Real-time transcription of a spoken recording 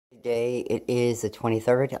Today it is the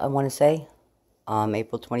 23rd, I want to say.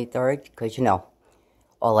 April 23rd, because, you know,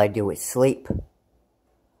 all I do is sleep.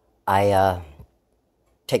 I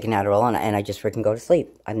take an Adderall and I just freaking go to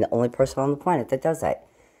sleep. I'm the only person on the planet that does that.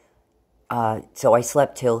 So I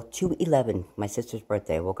slept till 2:11, my sister's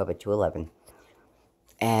birthday. I woke up at 2:11.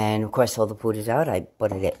 And, of course, all the food is out. I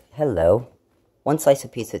buttered it. Hello. One slice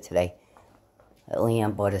of pizza today.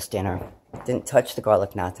 Leanne bought us dinner. Didn't touch the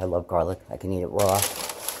garlic knots. I love garlic. I can eat it raw.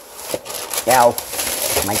 Ow.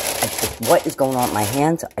 What is going on with my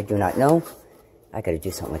hands? I do not know. I gotta do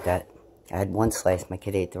something with that. I had one slice. My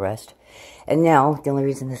kid ate the rest. And now, the only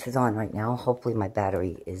reason this is on right now, hopefully my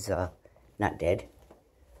battery is not dead.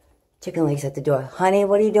 Chicken legs at the door. Honey,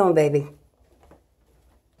 what are you doing, baby?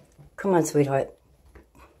 Come on, sweetheart.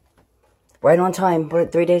 Right on time.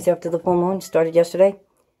 What, 3 days after the full moon? Started yesterday?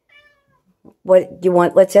 What do you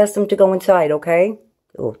want? Let's ask them to go inside, okay?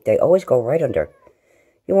 Oh, they always go right under.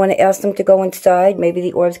 You want to ask them to go inside? Maybe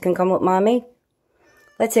the orbs can come with mommy?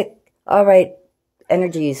 Let's it. All right.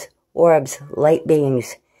 Energies, orbs, light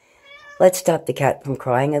beings. Let's stop the cat from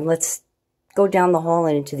crying and let's go down the hall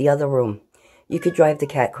and into the other room. You could drive the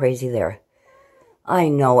cat crazy there. I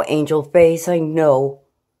know, angel face. I know.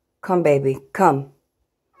 Come, baby. Come.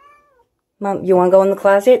 Mom, you want to go in the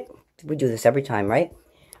closet? We do this every time, right?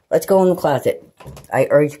 Let's go in the closet. I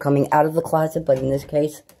urge coming out of the closet, but in this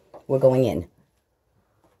case, we're going in.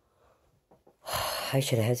 I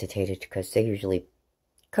should have hesitated because they usually...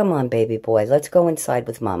 Come on, baby boy. Let's go inside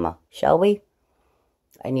with Mama, shall we?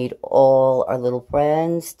 I need all our little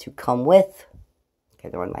friends to come with. Okay,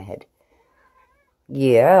 they're on my head.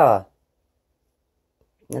 Yeah.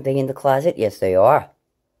 Are they in the closet? Yes, they are.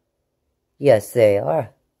 Yes, they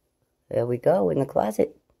are. There we go, in the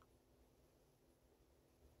closet.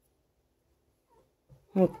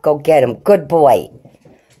 Go get him. Good boy.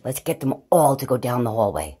 Let's get them all to go down the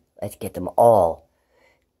hallway. Let's get them all.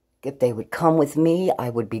 If they would come with me,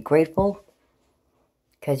 I would be grateful.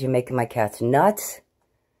 Because you're making my cats nuts.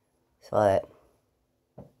 So,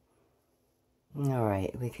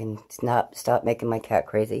 alright, we can stop making my cat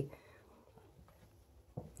crazy.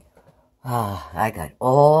 I got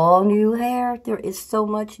all new hair. There is so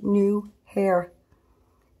much new hair.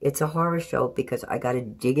 It's a horror show because I got to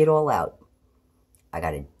dig it all out. I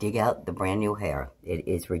got to dig out the brand new hair. It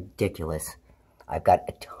is ridiculous. I've got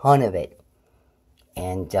a ton of it.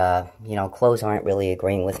 And, you know, clothes aren't really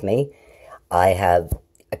agreeing with me. I have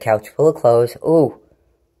a couch full of clothes. Ooh.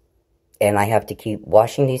 And I have to keep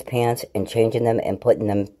washing these pants and changing them and putting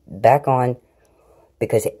them back on.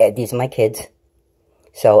 Because these are my kids.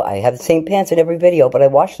 So I have the same pants in every video, but I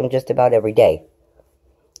wash them just about every day.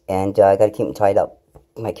 And I got to keep them tied up.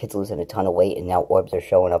 My kid's losing a ton of weight, and now orbs are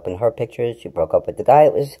showing up in her pictures. She broke up with the guy.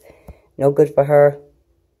 It was no good for her.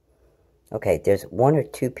 Okay, there's 1 or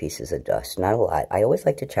 2 pieces of dust. Not a lot. I always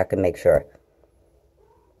like to check and make sure.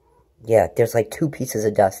 Yeah, there's like 2 pieces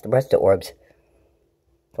of dust. The rest are orbs.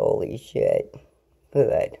 Holy shit. Look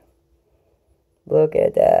at that. Look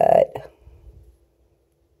at that.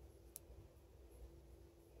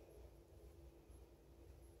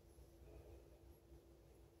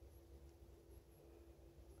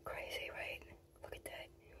 Crazy, right? Look at that.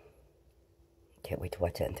 Can't wait to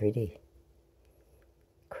watch that in 3D.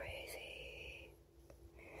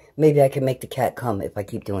 Maybe I can make the cat come if I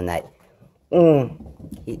keep doing that.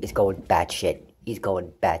 He's going batshit. He's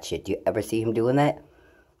going batshit. Do you ever see him doing that?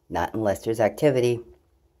 Not unless there's activity.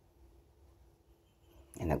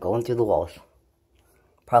 And they're going through the walls.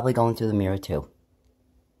 Probably going through the mirror too.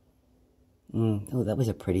 Oh, that was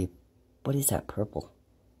a pretty... What is that purple?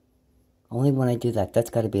 Only when I do that.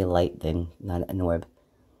 That's got to be a light thing, not an orb.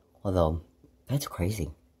 Although, that's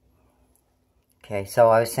crazy. Okay, so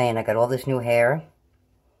I was saying I got all this new hair.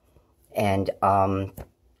 And, look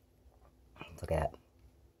at that.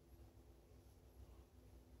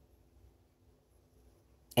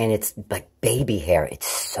 And it's like baby hair. It's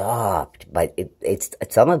soft, but it's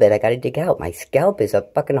some of it I gotta dig out. My scalp is a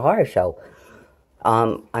fucking horror show.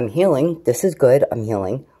 I'm healing. This is good. I'm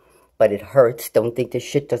healing. But it hurts. Don't think this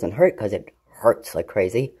shit doesn't hurt because it hurts like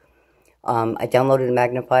crazy. I downloaded a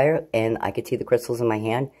magnifier and I could see the crystals in my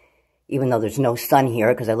hand. Even though there's no sun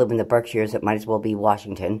here because I live in the Berkshires, it might as well be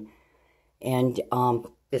Washington. And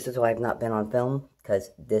this is why I've not been on film, because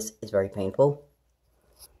this is very painful.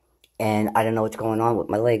 And I don't know what's going on with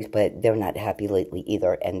my legs, but they're not happy lately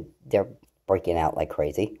either, and they're breaking out like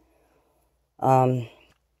crazy. And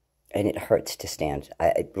it hurts to stand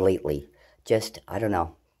lately. Just, I don't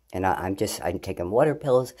know. And I'm taking water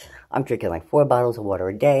pills. I'm drinking like 4 bottles of water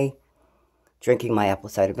a day. Drinking my apple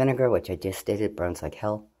cider vinegar, which I just stated burns like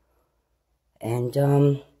hell.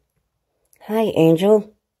 And, hi,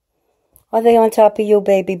 Angel. Are they on top of you,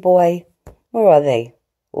 baby boy? Where are they?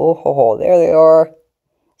 Oh, there they are.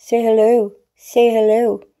 Say hello. Say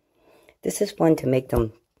hello. This is fun to make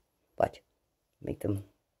them, watch, make them,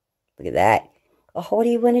 look at that. Oh, what do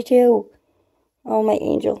you want to do? Oh, my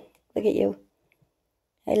angel, look at you.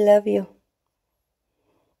 I love you.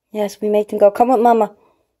 Yes, we make them go. Come with Mama.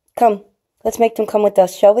 Come. Let's make them come with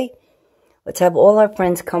us, shall we? Let's have all our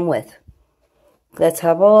friends come with. Let's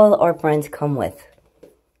have all our friends come with.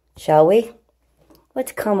 Shall we?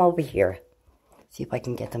 Let's come over here. See if I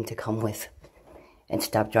can get them to come with. And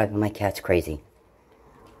stop driving my cats crazy.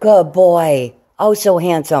 Good boy. Oh, so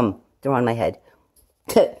handsome. They're on my head.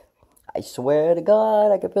 I swear to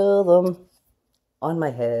God, I can feel them on my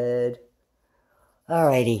head.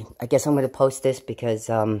 Alrighty. I guess I'm going to post this because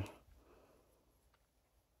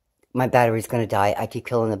my battery's going to die. I keep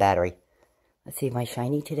killing the battery. Let's see, am I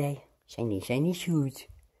shiny today? Shiny, shiny shoes.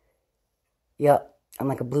 Yep, I'm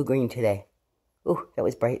like a blue-green today. Ooh, that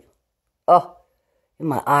was bright. Oh, in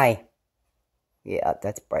my eye. Yeah,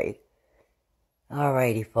 that's bright.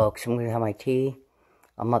 Alrighty, folks, I'm going to have my tea.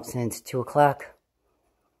 I'm up since 2 o'clock.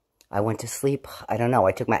 I went to sleep. I don't know,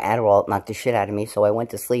 I took my Adderall, it knocked the shit out of me, so I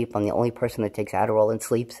went to sleep. I'm the only person that takes Adderall and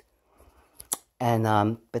sleeps. And,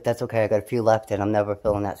 but that's okay, I got a few left, and I'm never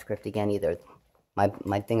filling that script again either.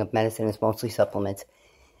 My thing of medicine is mostly supplements.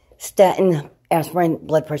 Statin, aspirin,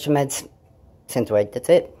 blood pressure meds, Synthroid, that's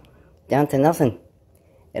it. Down to nothing.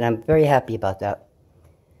 And I'm very happy about that.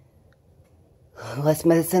 The less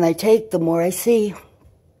medicine I take, the more I see.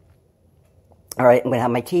 Alright, I'm going to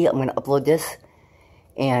have my tea. I'm going to upload this.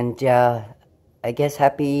 And, I guess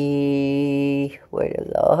happy... Wait,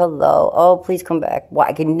 oh, hello. Oh, please come back. Why?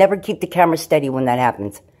 I can never keep the camera steady when that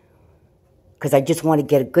happens. Because I just want to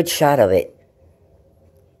get a good shot of it.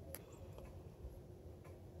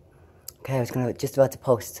 Okay, I was just about to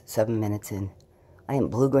post 7 minutes in. I am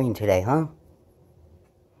blue-green today, huh?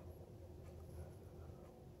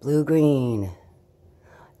 Blue-green.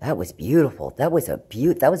 That was beautiful. That was a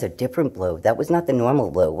different blue. That was not the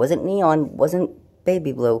normal blue. Wasn't neon, wasn't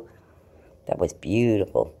baby blue. That was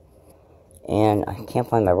beautiful. And I can't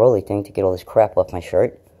find my rolly thing to get all this crap off my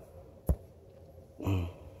shirt. It's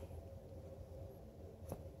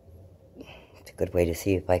a good way to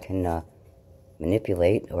see if I can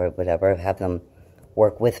manipulate or whatever, have them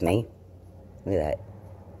work with me. Look at that.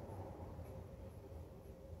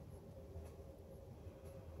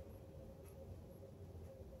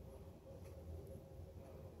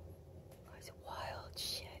 That's wild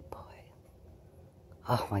shit, boy.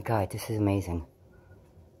 Oh my God, this is amazing.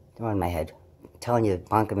 They're on my head. I'm telling you,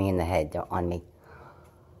 bonking me in the head. They're on me.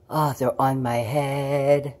 Oh, they're on my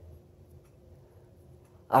head.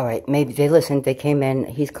 Alright, maybe they listened. They came in.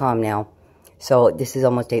 He's calm now. So this is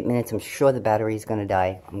almost 8 minutes. I'm sure the battery is going to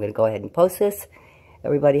die. I'm going to go ahead and post this.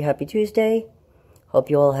 Everybody, happy Tuesday.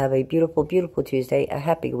 Hope you all have a beautiful, beautiful Tuesday. A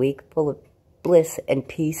happy week full of bliss and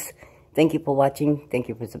peace. Thank you for watching. Thank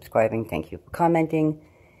you for subscribing. Thank you for commenting.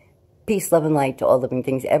 Peace, love, and light to all living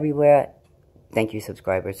things everywhere. Thank you,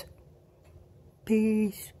 subscribers.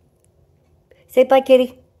 Peace. Say bye,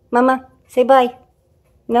 kitty. Mama, say bye.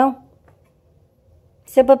 No?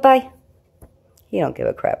 Say bye-bye. You don't give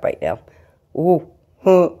a crap right now. Ooh.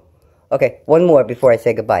 Okay, one more before I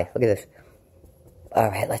say goodbye. Look at this.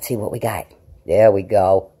 Alright, let's see what we got. There we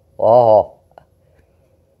go. Oh.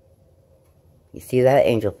 You see that?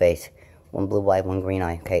 Angel face. One blue eye, one green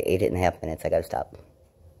eye. Okay, 8.5 minutes. I gotta stop.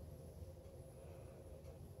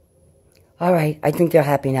 Alright, I think they're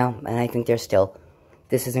happy now, and I think they're still.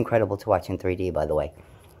 This is incredible to watch in 3D, by the way.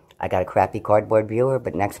 I got a crappy cardboard viewer,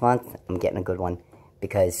 but next month, I'm getting a good one,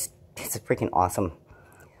 because it's freaking awesome.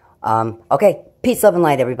 Okay, peace, love, and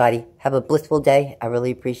light, everybody. Have a blissful day. I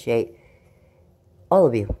really appreciate all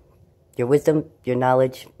of you. Your wisdom, your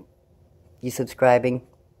knowledge, you subscribing,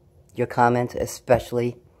 your comments,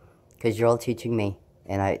 especially, because you're all teaching me.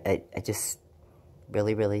 And I just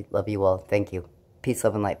really, really love you all. Thank you. Peace,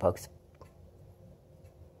 love, and light, folks.